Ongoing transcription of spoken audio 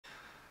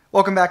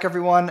Welcome back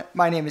everyone,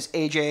 my name is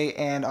AJ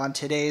and on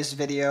today's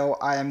video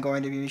I am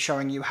going to be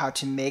showing you how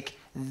to make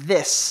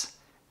this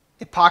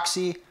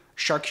epoxy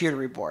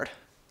charcuterie board.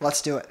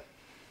 Let's do it.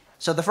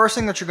 So the first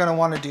thing that you're going to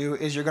want to do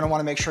is you're going to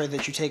want to make sure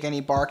that you take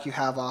any bark you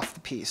have off the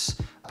piece.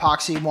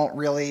 Epoxy won't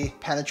really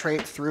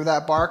penetrate through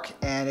that bark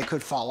and it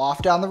could fall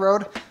off down the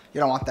road. You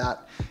don't want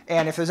that.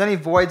 And if there's any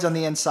voids on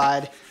the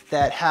inside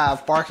that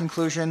have bark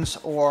inclusions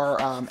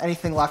or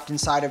anything left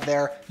inside of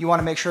there, you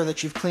want to make sure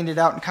that you've cleaned it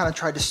out and kind of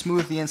tried to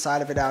smooth the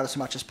inside of it out as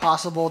much as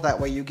possible. That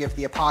way you give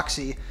the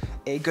epoxy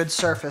a good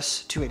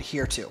surface to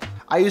adhere to.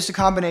 I used a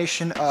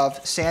combination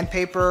of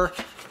sandpaper,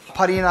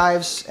 putty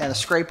knives, and a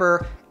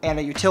scraper, and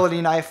a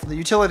utility knife. The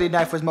utility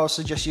knife was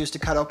mostly just used to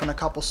cut open a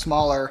couple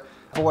smaller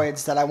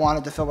voids that I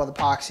wanted to fill with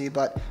epoxy,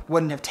 but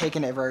wouldn't have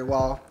taken it very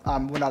well,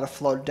 would not have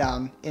flowed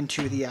down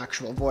into the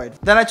actual void.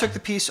 Then I took the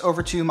piece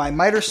over to my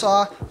miter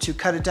saw to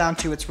cut it down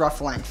to its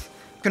rough length.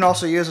 You can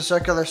also use a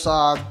circular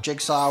saw,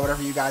 jigsaw,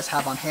 whatever you guys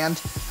have on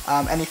hand.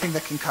 Anything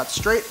that can cut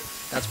straight,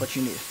 that's what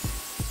you need.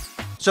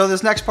 So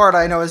this next part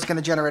I know is going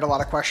to generate a lot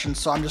of questions,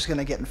 so I'm just going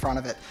to get in front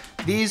of it.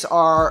 These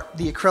are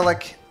the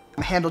acrylic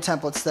handle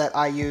templates that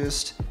I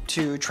used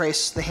to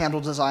trace the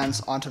handle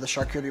designs onto the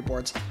charcuterie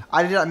boards.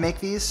 I did not make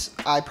these.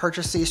 I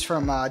purchased these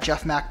from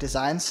Jeff Mack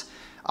Designs.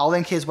 I'll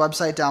link his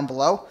website down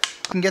below.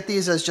 You can get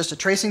these as just a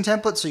tracing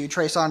template, so you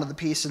trace onto the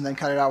piece and then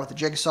cut it out with a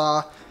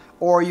jigsaw,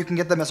 or you can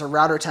get them as a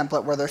router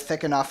template where they're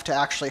thick enough to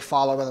actually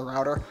follow with a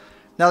router.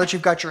 Now that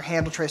you've got your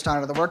handle traced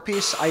onto the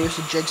workpiece, I used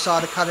a jigsaw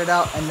to cut it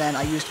out, and then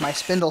I used my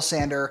spindle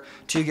sander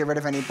to get rid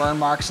of any burn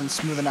marks and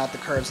smoothen out the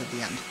curves at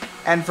the end.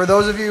 And for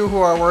those of you who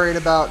are worried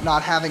about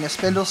not having a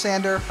spindle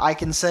sander, I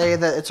can say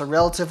that it's a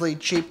relatively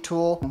cheap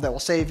tool that will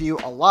save you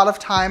a lot of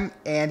time,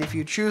 and if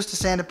you choose to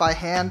sand it by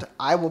hand,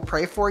 I will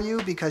pray for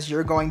you because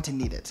you're going to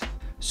need it.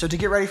 So to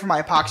get ready for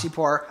my epoxy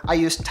pour, I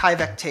used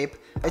Tyvek tape.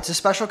 It's a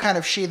special kind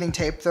of sheathing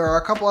tape. There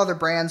are a couple other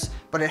brands,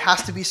 but it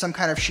has to be some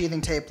kind of sheathing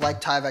tape like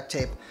Tyvek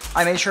tape.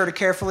 I made sure to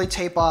carefully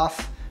tape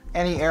off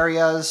any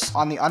areas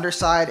on the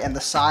underside and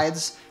the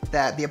sides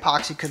that the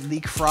epoxy could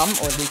leak from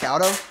or leak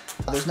out of.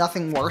 There's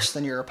nothing worse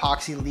than your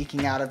epoxy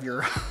leaking out of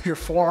your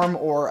form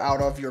or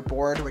out of your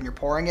board when you're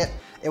pouring it.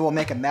 It will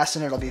make a mess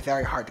and it'll be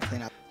very hard to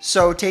clean up.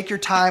 So take your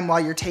time while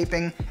you're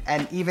taping,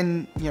 and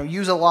even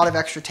use a lot of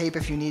extra tape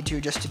if you need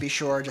to, just to be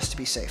sure, just to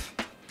be safe.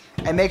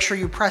 And make sure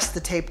you press the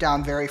tape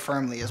down very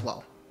firmly as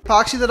well.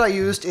 Epoxy that I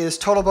used is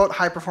Total Boat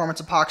High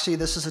Performance Epoxy.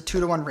 This is a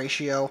 2-to-1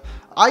 ratio.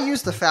 I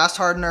use the fast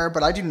hardener,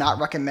 but I do not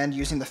recommend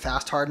using the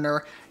fast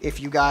hardener if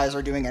you guys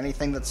are doing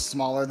anything that's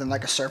smaller than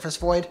like a surface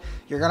void.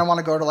 You're going to want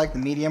to go to like the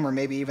medium or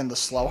maybe even the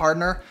slow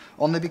hardener,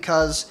 only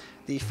because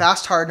the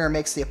fast hardener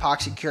makes the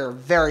epoxy cure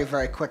very,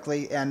 very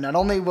quickly, and not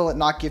only will it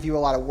not give you a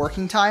lot of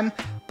working time,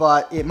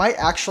 but it might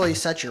actually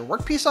set your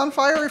workpiece on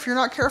fire if you're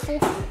not careful,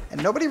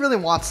 and nobody really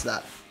wants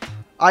that.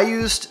 I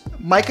used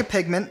mica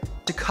pigment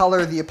to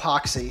color the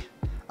epoxy.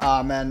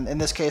 And in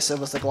this case, it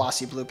was the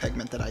glossy blue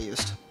pigment that I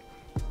used.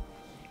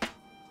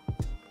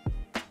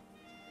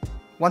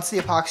 Once the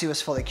epoxy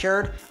was fully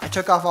cured, I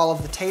took off all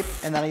of the tape,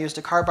 and then I used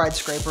a carbide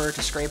scraper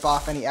to scrape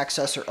off any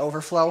excess or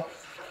overflow.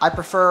 I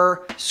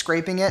prefer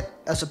scraping it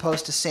as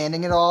opposed to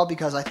sanding it all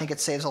because I think it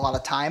saves a lot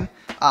of time.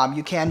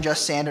 You can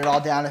just sand it all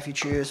down if you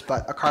choose,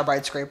 but a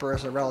carbide scraper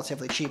is a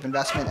relatively cheap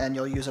investment and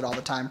you'll use it all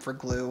the time for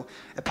glue,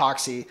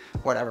 epoxy,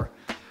 whatever.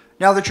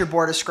 Now that your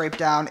board is scraped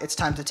down, it's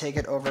time to take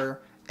it over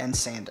and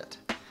sand it.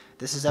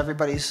 This is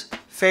everybody's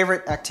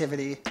favorite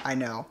activity, I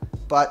know,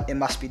 but it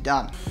must be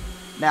done.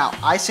 Now,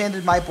 I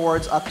sanded my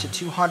boards up to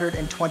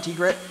 220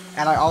 grit,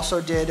 and I also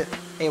did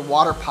a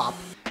water pop.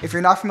 If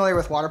you're not familiar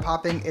with water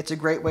popping, it's a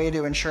great way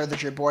to ensure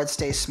that your boards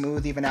stay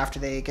smooth even after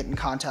they get in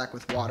contact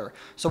with water.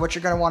 So what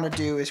you're going to want to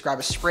do is grab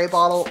a spray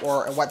bottle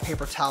or a wet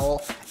paper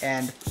towel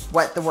and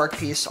wet the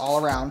workpiece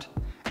all around.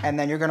 And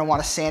then you're going to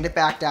want to sand it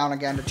back down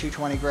again to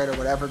 220 grit or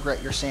whatever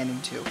grit you're sanding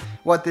to.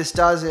 What this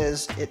does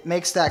is it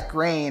makes that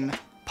grain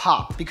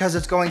pop because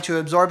it's going to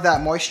absorb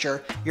that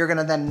moisture. You're going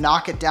to then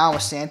knock it down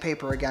with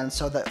sandpaper again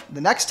so that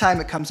the next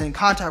time it comes in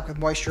contact with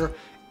moisture,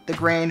 the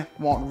grain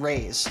won't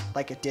raise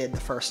like it did the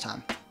first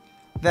time.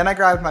 Then I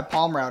grabbed my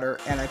palm router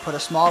and I put a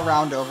small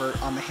round over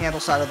on the handle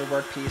side of the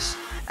workpiece,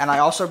 and I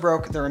also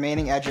broke the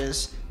remaining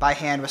edges by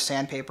hand with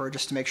sandpaper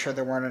just to make sure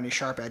there weren't any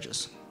sharp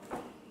edges.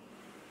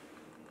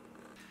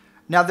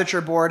 Now that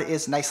your board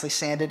is nicely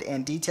sanded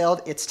and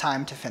detailed, it's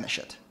time to finish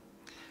it.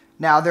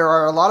 Now there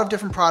are a lot of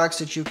different products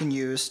that you can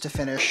use to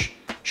finish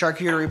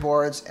charcuterie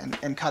boards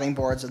and cutting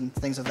boards and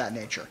things of that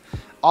nature.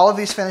 All of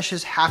these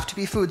finishes have to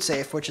be food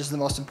safe, which is the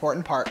most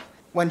important part.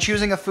 When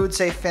choosing a food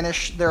safe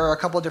finish, there are a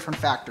couple of different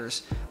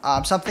factors.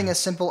 Something as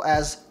simple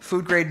as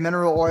food grade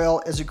mineral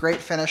oil is a great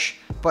finish,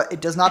 but it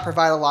does not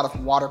provide a lot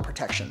of water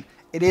protection.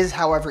 It is,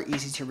 however,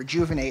 easy to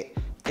rejuvenate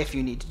if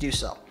you need to do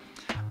so.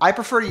 I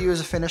prefer to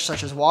use a finish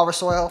such as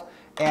walrus oil,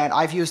 and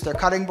I've used their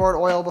cutting board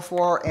oil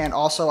before, and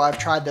also I've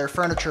tried their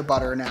furniture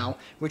butter now,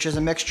 which is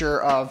a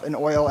mixture of an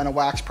oil and a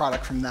wax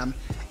product from them.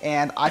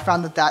 And I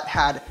found that that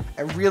had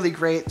a really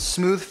great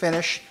smooth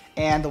finish,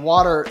 and the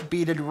water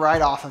beaded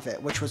right off of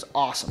it, which was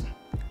awesome.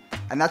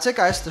 And that's it,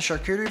 guys. The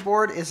charcuterie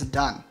board is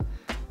done.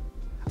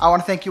 I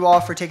want to thank you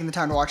all for taking the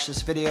time to watch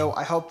this video.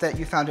 I hope that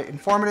you found it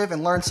informative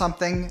and learned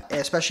something,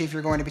 especially if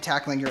you're going to be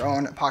tackling your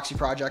own epoxy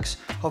projects.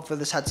 Hopefully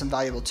this had some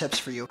valuable tips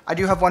for you. I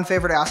do have one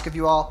favor to ask of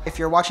you all. If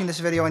you're watching this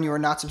video and you are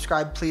not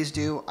subscribed, please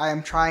do. I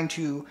am trying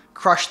to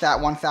crush that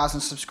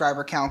 1,000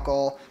 subscriber count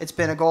goal. It's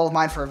been a goal of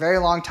mine for a very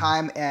long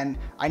time, and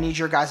I need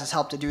your guys'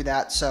 help to do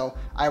that. So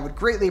I would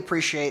greatly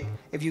appreciate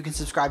if you can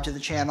subscribe to the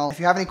channel. If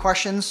you have any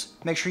questions,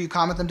 make sure you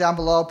comment them down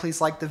below.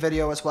 Please like the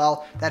video as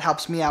well. That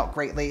helps me out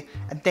greatly.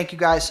 And thank you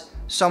guys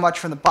so much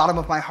from the bottom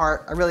of my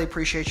heart. I really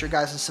appreciate your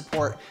guys'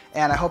 support,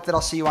 and I hope that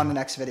I'll see you on the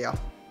next video.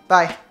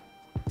 Bye.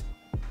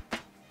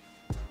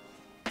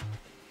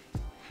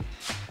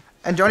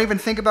 And don't even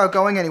think about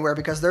going anywhere,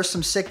 because there's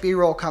some sick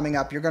B-roll coming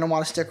up. You're going to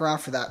want to stick around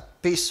for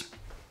that. Peace.